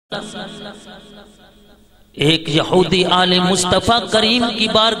ایک یہودی آل مصطفیٰ کریم کی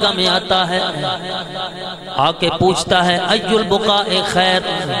بارگاہ میں آتا ہے، آ کے پوچھتا ہے ای البقاء خیر،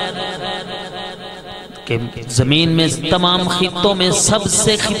 کہ زمین میں تمام خطوں میں سب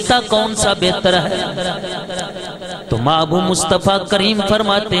سے خطہ کون سا بہتر ہے؟ تو ابو مصطفیٰ کریم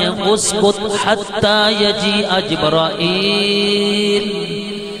فرماتے ہیں اسکت حتی یجیء جبرائیل،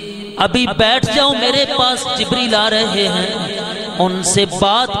 ابھی بیٹھ جاؤ، میرے پاس جبریل آ رہے ہیں، ان سے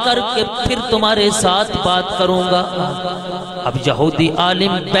بات کر کے پھر تمہارے ساتھ بات کروں گا۔ اب یہودی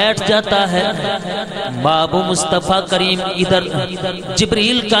عالم بیٹھ جاتا ہے، ابو مصطفیٰ کریم ادھر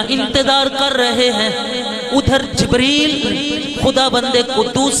جبریل کا انتظار کر رہے ہیں، ادھر جبریل خدا بندے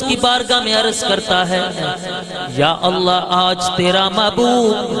قدوس کی بارگاہ میں عرض کرتا ہے یا اللہ، آج تیرا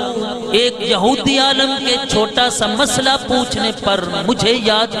محبوب ایک یہودی عالم کے چھوٹا سا مسئلہ پوچھنے پر مجھے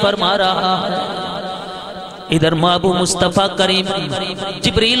یاد فرما رہا ہے۔ ادھر ابو مصطفیٰ کریم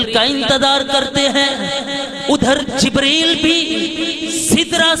جبریل کا انتظار کرتے ہیں، ادھر جبریل بھی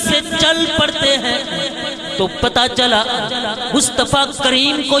سدرہ سے چل پڑتے ہیں۔ تو پتا چلا مصطفیٰ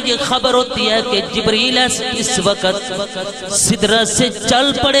کریم کو یہ خبر ہوتی ہے کہ جبریل اس وقت سدرہ سے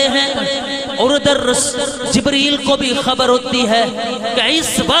چل پڑے ہیں، اور ادھر جبریل کو بھی خبر ہوتی ہے کہ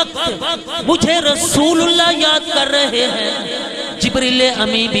اس وقت مجھے رسول اللہ یاد کر رہے ہیں۔ جبریل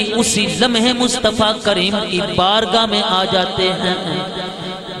امی بھی اسی لمحے مصطفیٰ کریم کی بارگاہ میں آ جاتے ہیں۔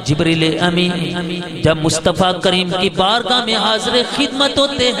 جبریل امی جب مصطفیٰ کریم کی بارگاہ میں حاضر خدمت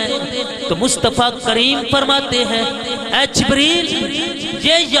ہوتے ہیں تو مصطفیٰ کریم فرماتے ہیں اے جبریل،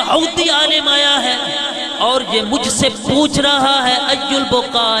 یہ یہودی عالم آیا ہے اور یہ مجھ سے پوچھ رہا ہے ای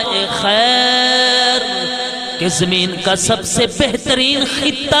البقاء خیر، کہ زمین کا سب سے بہترین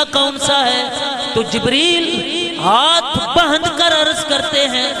خطہ کون سا ہے؟ تو جبریل ہاتھ بہند کر عرض کرتے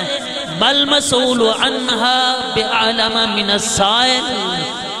ہیں بل مسئول عنہا بعلم من السائل،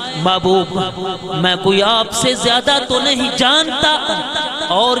 محبوب میں کوئی آپ سے زیادہ تو نہیں جانتا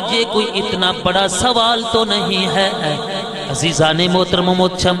اور یہ کوئی اتنا بڑا سوال تو نہیں ہے۔ عزیزان محترم و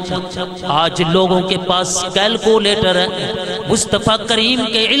محتشم، آج لوگوں کے پاس کیلکولیٹر ہے، مصطفیٰ کریم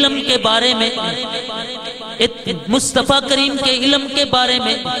کے علم کے بارے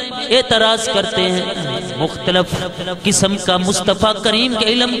میں اعتراض کرتے ہیں، مختلف قسم کا مصطفیٰ کریم کے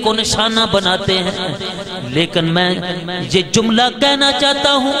علم کو نشانہ بناتے ہیں، لیکن میں یہ جملہ کہنا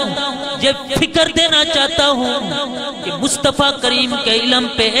چاہتا ہوں، یہ فکر دینا چاہتا ہوں کہ مصطفیٰ کریم کے علم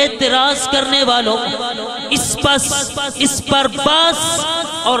پہ اعتراض کرنے والوں اس پر بحث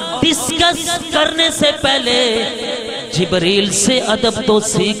اور ڈسکس کرنے سے پہلے جبریل سے ادب تو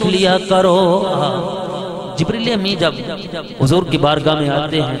سیکھ لیا کرو۔ جبریل امی جب حضور کی بارگاہ میں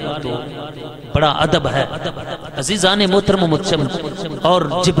آتے ہیں تو بڑا ادب ہے، عزیزان محترم و محتشم، اور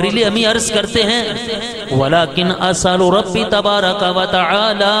جبریل امی عرض کرتے ہیں وَلَكِنْ أَسْأَلُ رَبِّ تَبَارَكَ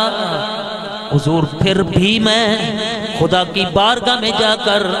وَتَعَالَى، حضور پھر بھی میں خدا کی بارگاہ میں جا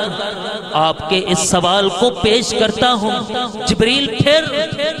کر آپ کے اس سوال کو پیش کرتا ہوں۔ جبریل پھر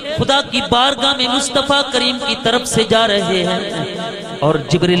خدا کی بارگاہ میں مصطفیٰ کریم کی طرف سے جا رہے ہیں، اور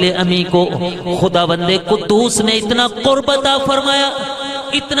جبریل امی کو خدا بندے قدوس نے اتنا قرب عطا فرمایا،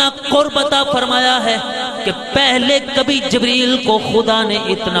 اتنا قرب عطا فرمایا ہے کہ پہلے کبھی جبریل کو خدا نے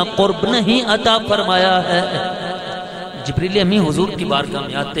اتنا قرب نہیں عطا فرمایا ہے۔ جبریل امی حضور کی بارگاہ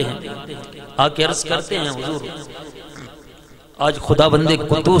میں آتے ہیں، آ کے عرض کرتے ہیں حضور، آج خدا بندے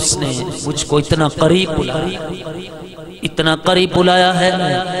قدوس نے مجھ کو اتنا قریب بلایا ہے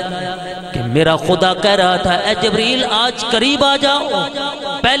کہ میرا خدا کہہ رہا تھا اے جبریل آج قریب آ جاؤ،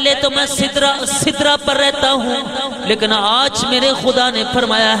 پہلے تو میں سدرہ پر رہتا ہوں، لیکن آج میرے خدا نے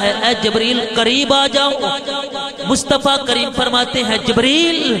فرمایا ہے اے جبریل قریب آ جاؤ۔ مصطفیٰ کریم فرماتے ہیں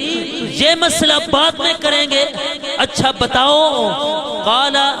جبریل یہ مسئلہ بعد میں کریں گے، اچھا بتاؤ۔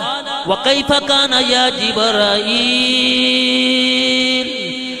 قال وَكَيْفَ كَانَ يَا جِبْرَائِيلِ،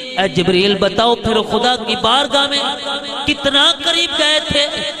 اے جبریل بتاؤ پھر خدا کی بارگاہ میں کتنا قریب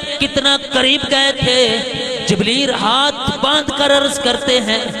گئے تھے؟ جبریل ہاتھ باندھ کر عرض کرتے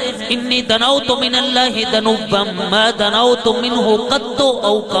ہیں انی دنوت من اللہ دنوبا ما دنوت منہ قط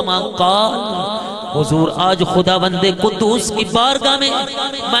او کما قال، حضور آج خدا بندے قدوس کی بارگاہ میں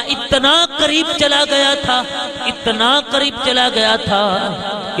میں اتنا قریب چلا گیا تھا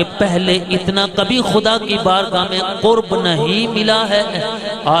کہ پہلے اتنا کبھی خدا کی بارگاہ میں قرب نہیں ملا ہے،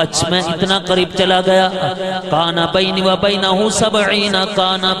 آج میں اتنا قریب چلا گیا۔ کانا بینی و بینہ سبعین،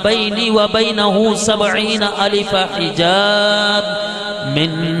 کانا بینی و بینہ سبعین الف حجاب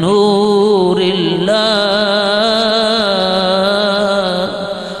من نور اللہ،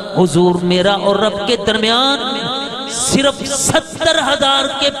 حضور میرا اور رب کے درمیان صرف 70,000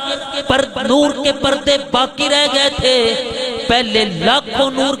 کے نور کے پردے باقی رہ گئے تھے، پہلے لاکھوں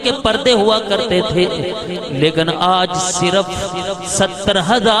نور کے پردے ہوا کرتے تھے، لیکن آج صرف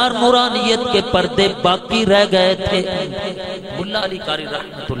 70,000 نورانیت کے پردے باقی رہ گئے تھے۔ ملا علی قاری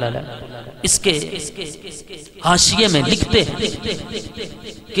رحمت اللہ علیہ اس کے حاشیے میں لکھتے ہیں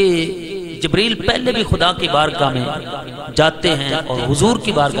کہ جبریل پہلے بھی خدا کی بارگاہ میں جاتے ہیں اور حضور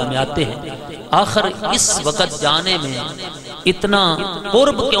کی بارگاہ میں آتے ہیں، آخر اس وقت جانے میں اتنا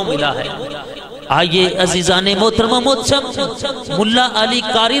قرب کیوں ملا ہے؟ آئیے عزیزان محترمہ محتشم، ملا علی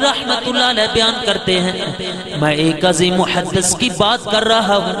قاری رحمت اللہ علیہ بیان کرتے ہیں، میں ایک عظیم محدث کی بات کر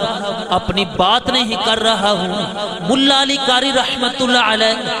رہا ہوں، اپنی بات نہیں کر رہا ہوں۔ ملا علی قاری رحمت اللہ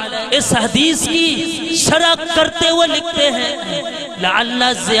علیہ اس حدیث کی شرح کرتے ہوئے لکھتے ہیں، لعل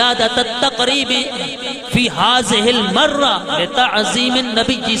زیادت التقریب فی هذه المرہ لتعظیم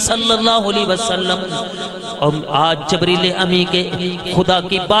النبی صلی اللہ علیہ وسلم۔ اور آج جبریل امی کے خدا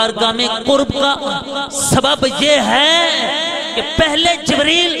کی بارگاہ میں قرب کا سبب یہ ہے کہ پہلے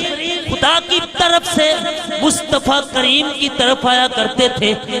جبریل خدا کی طرف سے مصطفیٰ کریم کی طرف آیا کرتے تھے،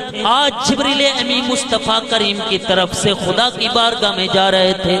 آج جبریل امی مصطفیٰ کریم کی طرف سے خدا کی بارگاہ میں جا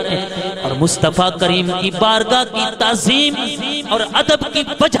رہے تھے، اور مصطفیٰ کریم کی بارگاہ کی تعظیم اور ادب کی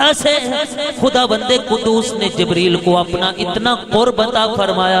وجہ سے خدا بندے قدوس نے جبریل کو اپنا اتنا قرب عطا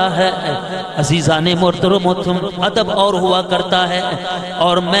فرمایا ہے۔ عزیزان محترم ادب اور ہوا کرتا ہے،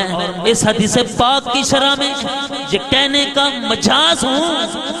 اور میں اس حدیث پاک کی شرح میں یہ کہنے کا مجاز ہوں،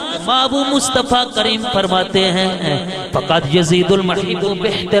 محبوب مصطفیٰ کریم فرماتے ہیں فقط یزید المحب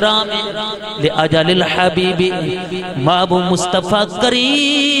باحترام لأجل الحبیب۔ محبوب مصطفیٰ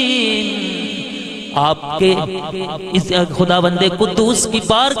کریم آپ کے اس خدا بندے قدوس کی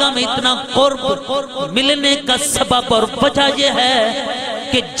بارگاہ میں اتنا قرب ملنے کا سبب اور وجہ یہ ہے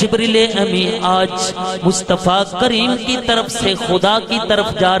کہ جبریل امی آج مصطفیٰ کریم کی طرف سے خدا کی طرف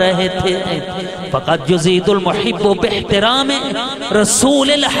جا رہے تھے۔ فقط یزید المحب باحترام رسول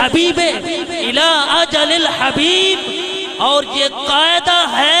الحبیب الی اجل الحبیب۔ اور یہ قاعدہ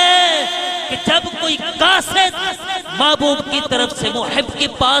ہے کہ جب کوئی قاصد محبوب کی طرف سے محب کے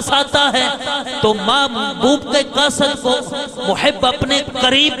پاس آتا ہے تو محبوب کے قاصد کو محب اپنے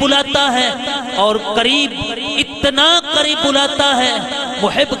قریب بلاتا ہے، اور قریب اتنا قریب بلاتا ہے،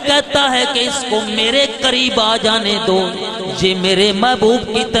 محب کہتا ہے کہ اس کو میرے قریب آ جانے دو، یہ میرے محبوب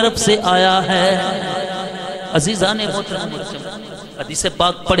کی طرف سے آیا ہے۔ عزیزان محترم حدیث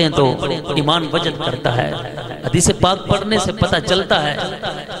پاک پڑھیں تو ایمان وجد کرتا ہے، حدیث پاک پڑھنے سے پتہ چلتا ہے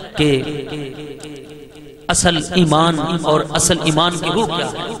کہ اصل ایمان اور اصل ایمان کی روح کیا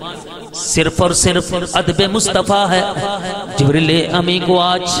ہے، صرف اور صرف ادب مصطفیٰ ہے۔ جبریل امی کو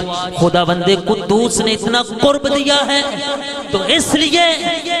آج خدا بندے قدوس نے اتنا قرب دیا ہے تو اس لیے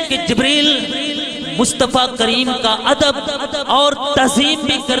کہ جبریل مصطفیٰ کریم کا ادب اور تعظیم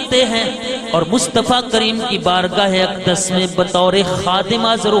بھی کرتے ہیں، اور مصطفیٰ کریم کی بارگاہ اقدس میں بطور خادم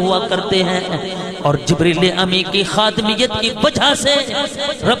حاضر ہوا کرتے ہیں، اور جبریل امی کی خادمیت کی وجہ سے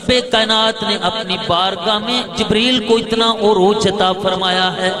رب کائنات نے اپنی بارگاہ میں جبریل کو اتنا عروج عطا فرمایا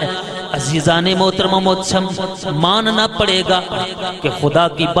ہے۔ عزیزان محترم محتشم ماننا پڑے گا کہ خدا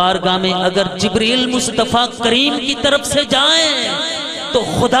کی بارگاہ میں اگر جبریل مصطفیٰ کریم کی طرف سے جائیں تو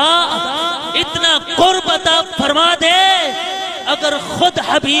خدا اتنا قرب عطا فرما دے، اگر خود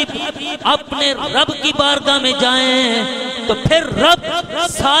حبیب اپنے رب کی بارگاہ میں جائیں تو پھر رب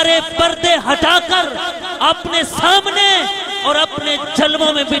سارے پردے ہٹا کر اپنے سامنے اور اپنے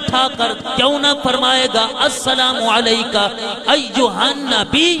جلووں میں بٹھا کر کیوں نہ فرمائے گا السلام علیکہ ایہا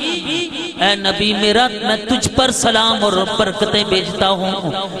النبی، اے نبی میرا میں تجھ پر سلام اور برکتیں بھیجتا ہوں۔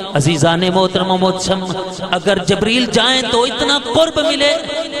 عزیزان محترم محتشم اگر جبریل جائیں تو اتنا قرب ملے،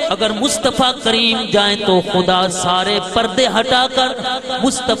 اگر مصطفیٰ کریم جائیں تو خدا سارے پردے ہٹا کر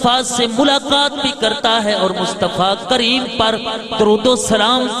مصطفیٰ سے ملاقات بھی کرتا ہے، اور مصطفیٰ کریم پر درود و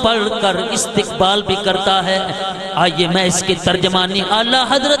سلام پڑھ کر استقبال بھی کرتا ہے۔ آئیے میں اس کی ترجمانی اعلیٰ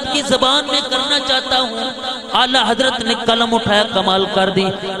حضرت کی زبان میں کرنا چاہتا ہوں۔ اعلیٰ حضرت نے قلم اٹھایا، کمال کر دی۔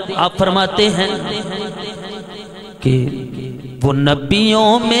 آپ فرماتے ہیں کہ وہ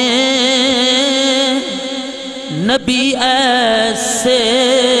نبیوں میں نبی ایسے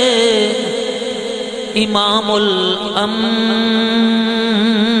امام الانبیاء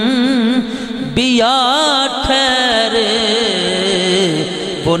ٹھہرے،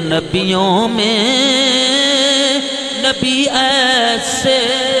 وہ نبیوں میں نبی ایسے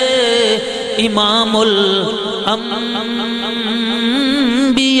امام الانبیاء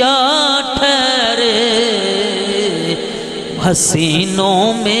ٹھہرے، حسینوں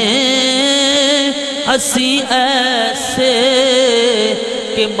میں ہنسی ایسے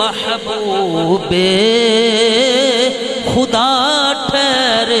کہ محبوب خدا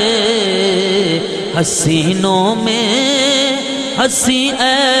ٹھہرے، حسینوں میں ہنسی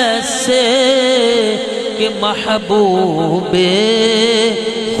ایسے کہ محبوب